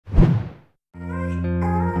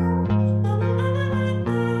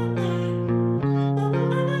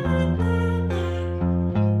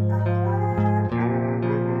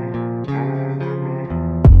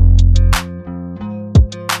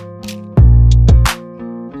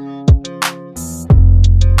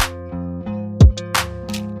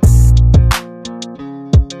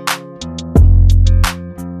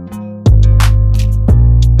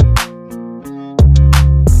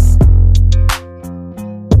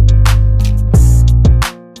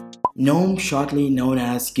GNOME, shortly known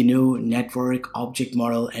as GNU Network Object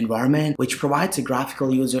Model Environment, which provides a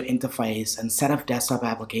graphical user interface and set of desktop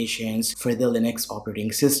applications for the Linux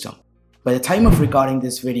operating system. By the time of recording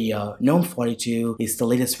this video, GNOME 42 is the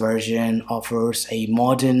latest version, offers a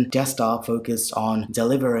modern desktop focused on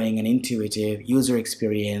delivering an intuitive user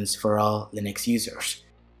experience for all Linux users.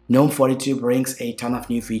 GNOME 42 brings a ton of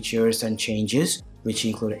new features and changes, which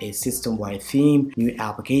include a system-wide theme, new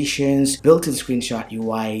applications, built-in screenshot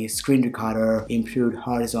UI, screen recorder, improved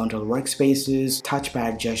horizontal workspaces,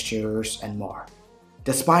 touchpad gestures, and more.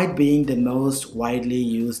 Despite being the most widely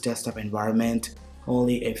used desktop environment,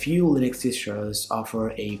 only a few Linux distros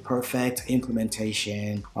offer a perfect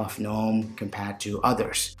implementation of GNOME compared to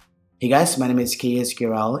others. Hey guys, my name is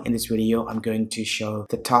KSQL. In this video, I'm going to show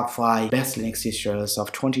the top 5 best Linux distros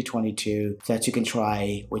of 2022 that you can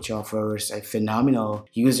try, which offers a phenomenal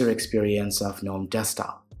user experience of GNOME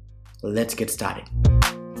Desktop. Let's get started.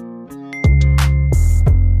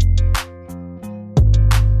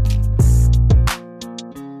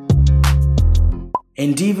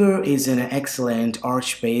 Endeavour is an excellent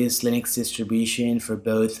Arch-based Linux distribution for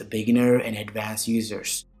both beginner and advanced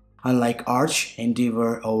users. Unlike Arch,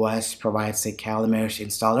 Endeavour OS provides a CalMesh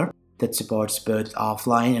installer that supports both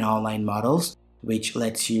offline and online models, which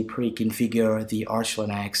lets you pre-configure the Arch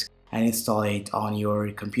Linux and install it on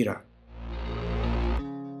your computer.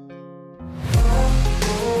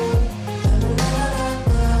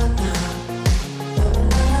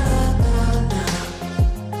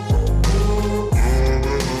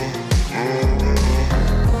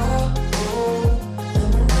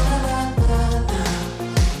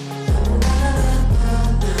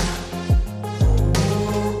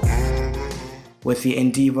 With the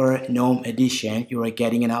Endeavour GNOME edition, you are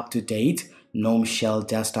getting an up-to-date GNOME Shell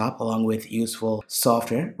desktop along with useful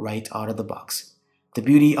software right out of the box. The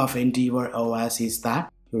beauty of Endeavour OS is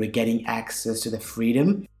that you are getting access to the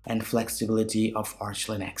freedom and flexibility of Arch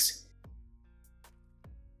Linux.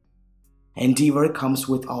 Endeavour comes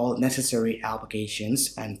with all necessary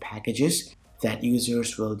applications and packages that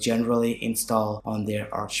users will generally install on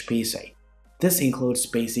their Arch PC. This includes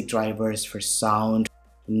basic drivers for sound,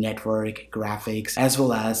 network, graphics, as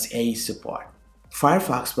well as AI support.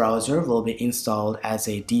 Firefox browser will be installed as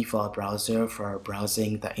a default browser for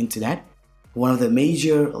browsing the internet. One of the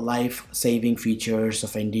major life-saving features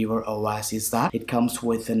of Endeavour OS is that it comes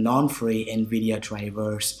with the non-free NVIDIA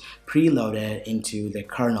drivers preloaded into the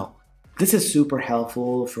kernel. This is super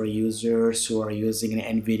helpful for users who are using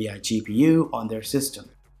an NVIDIA GPU on their system.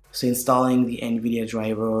 So installing the NVIDIA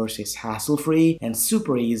drivers is hassle-free and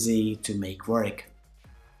super easy to make work.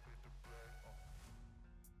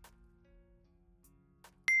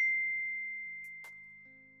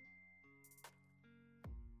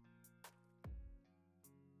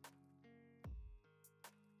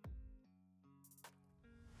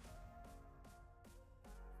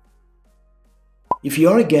 If you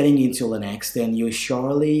are getting into Linux, then you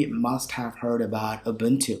surely must have heard about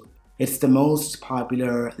Ubuntu. It's the most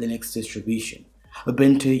popular Linux distribution.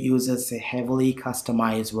 Ubuntu uses a heavily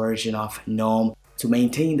customized version of GNOME to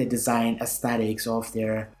maintain the design aesthetics of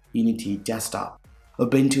their Unity desktop.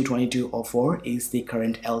 Ubuntu 22.04 is the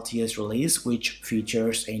current LTS release, which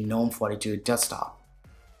features a GNOME 42 desktop.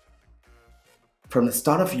 From the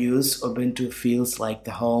start of use, Ubuntu feels like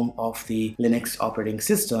the home of the Linux operating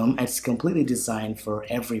system and it's completely designed for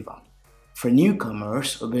everyone. For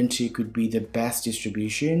newcomers, Ubuntu could be the best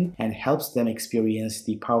distribution and helps them experience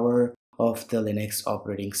the power of the Linux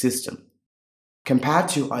operating system. Compared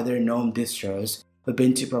to other GNOME distros,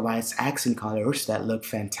 Ubuntu provides accent colors that look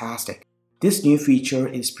fantastic. This new feature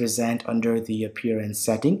is present under the Appearance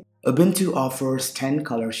setting. Ubuntu offers 10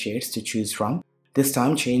 color shades to choose from. This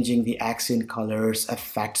time, changing the accent colors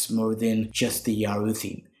affects more than just the Yahoo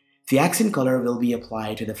theme. The accent color will be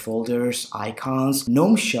applied to the folders, icons,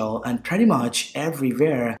 GNOME Shell, and pretty much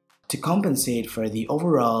everywhere to compensate for the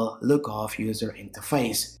overall look of user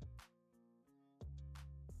interface.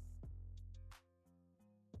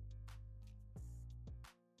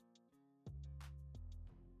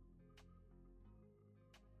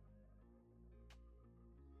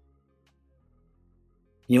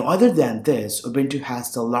 Other than this, Ubuntu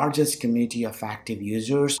has the largest community of active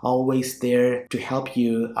users, always there to help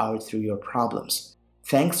you out through your problems.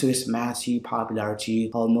 Thanks to its massive popularity,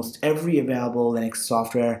 almost every available Linux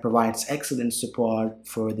software provides excellent support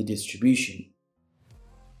for the distribution.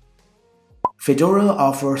 Fedora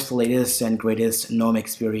offers the latest and greatest GNOME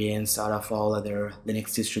experience out of all other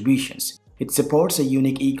Linux distributions. It supports a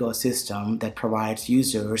unique ecosystem that provides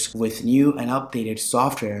users with new and updated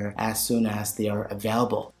software as soon as they are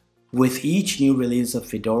available. With each new release of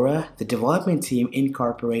Fedora, the development team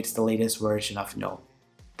incorporates the latest version of GNOME.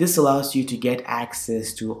 This allows you to get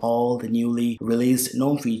access to all the newly released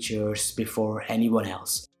GNOME features before anyone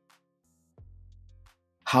else.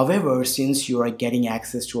 However, since you are getting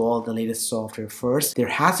access to all the latest software first, there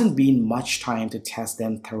hasn't been much time to test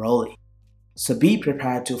them thoroughly. So be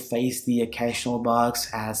prepared to face the occasional bugs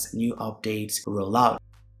as new updates roll out.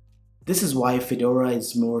 This is why Fedora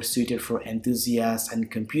is more suited for enthusiasts and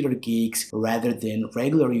computer geeks rather than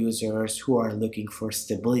regular users who are looking for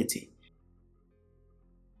stability.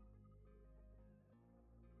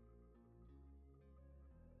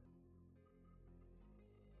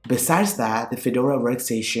 Besides that, the Fedora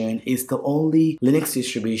workstation is the only Linux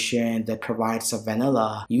distribution that provides a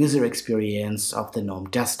vanilla user experience of the GNOME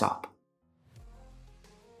Desktop.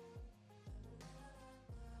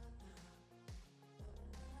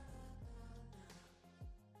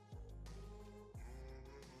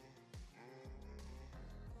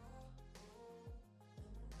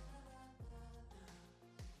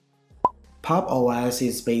 Popos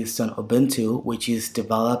is based on Ubuntu, which is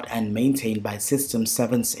developed and maintained by System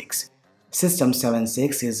 76. System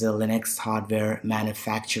 76 is a Linux hardware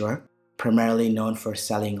manufacturer, primarily known for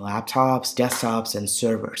selling laptops, desktops, and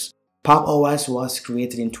servers. Popos was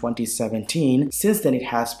created in 2017. Since then, it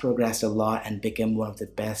has progressed a lot and become one of the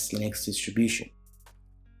best Linux distributions.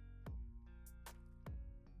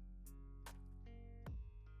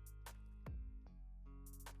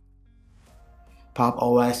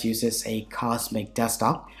 Popos uses a Cosmic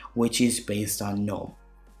desktop, which is based on GNOME.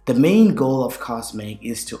 The main goal of Cosmic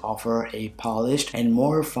is to offer a polished and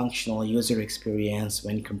more functional user experience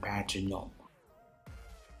when compared to GNOME.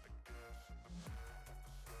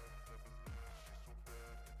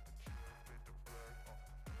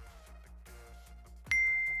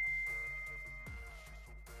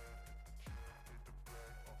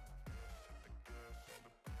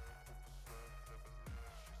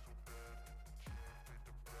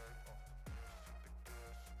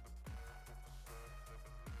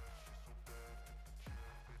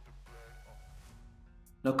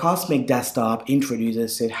 Now, Cosmic Desktop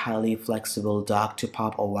introduces a highly flexible dock to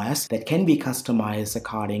Popos that can be customized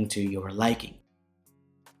according to your liking.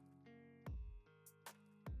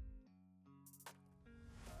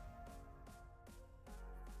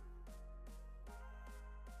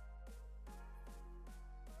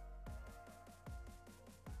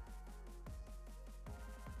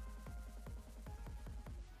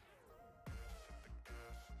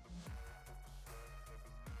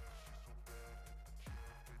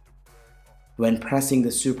 When pressing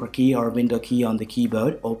the super key or window key on the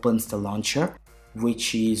keyboard opens the launcher,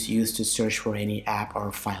 which is used to search for any app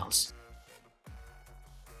or files.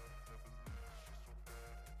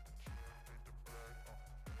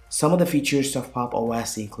 Some of the features of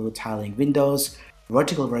Popos include tiling windows,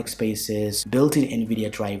 vertical workspaces, built-in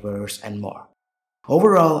NVIDIA drivers, and more.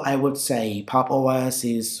 Overall, I would say Popos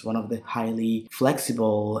is one of the highly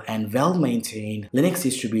flexible and well-maintained Linux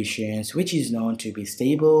distributions which is known to be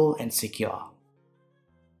stable and secure.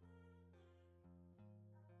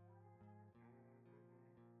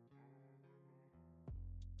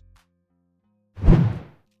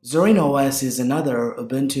 ZorinOS is another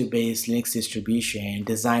Ubuntu-based Linux distribution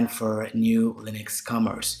designed for new Linux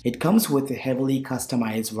comers. It comes with a heavily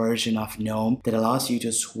customized version of GNOME that allows you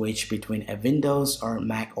to switch between a Windows or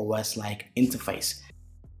Mac OS-like interface.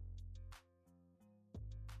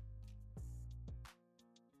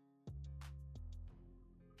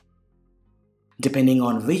 Depending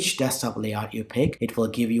on which desktop layout you pick, it will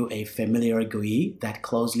give you a familiar GUI that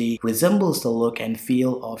closely resembles the look and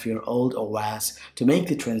feel of your old OS to make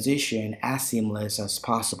the transition as seamless as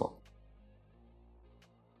possible.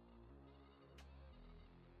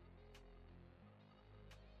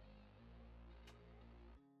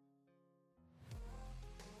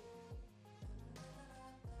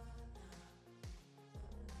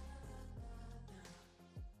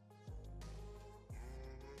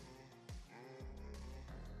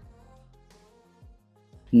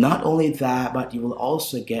 Not only that, but you will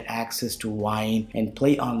also get access to Wine and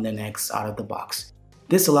Play on Linux out of the box.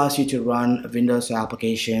 This allows you to run Windows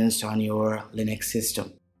applications on your Linux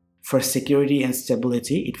system. For security and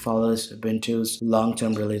stability, it follows Ubuntu's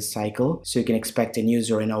long-term release cycle, so you can expect a new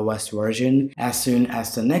ZorinOS version as soon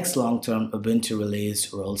as the next long-term Ubuntu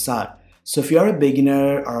release rolls out. So if you're a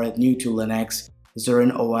beginner or new to Linux,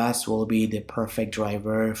 ZorinOS will be the perfect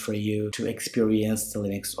driver for you to experience the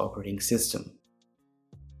Linux operating system.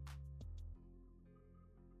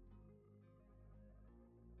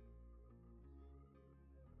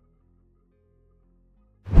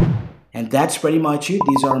 And that's pretty much it.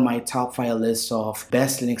 These are my top 5 lists of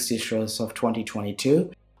best Linux distros of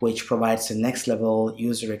 2022, which provides the next level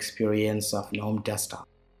user experience of GNOME Desktop.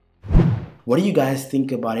 What do you guys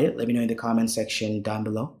think about it? Let me know in the comment section down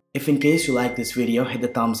below. If in case you like this video, hit the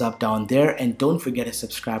thumbs up down there and don't forget to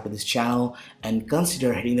subscribe to this channel and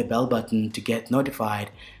consider hitting the bell button to get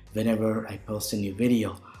notified whenever I post a new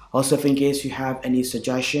video. Also, if in case you have any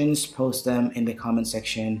suggestions, post them in the comment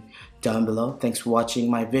section down below. Thanks for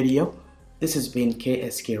watching my video. This has been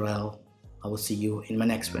KSKRL. I will see you in my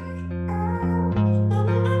next one.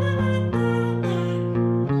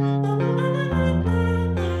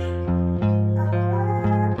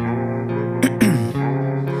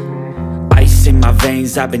 In my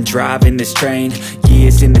veins, I've been driving this train,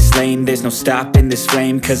 years in this lane, there's no stopping this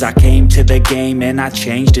flame, cause I came to the game and I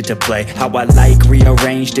changed it to play how I like,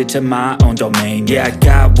 rearranged it to my own domain. Yeah, I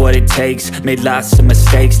got what it takes, made lots of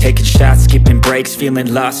mistakes, taking shots, skipping breaks,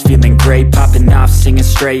 feeling lost, feeling great, popping off, singing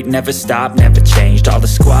straight, never stopped, never changed, all the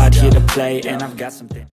squad here to play, and I've got something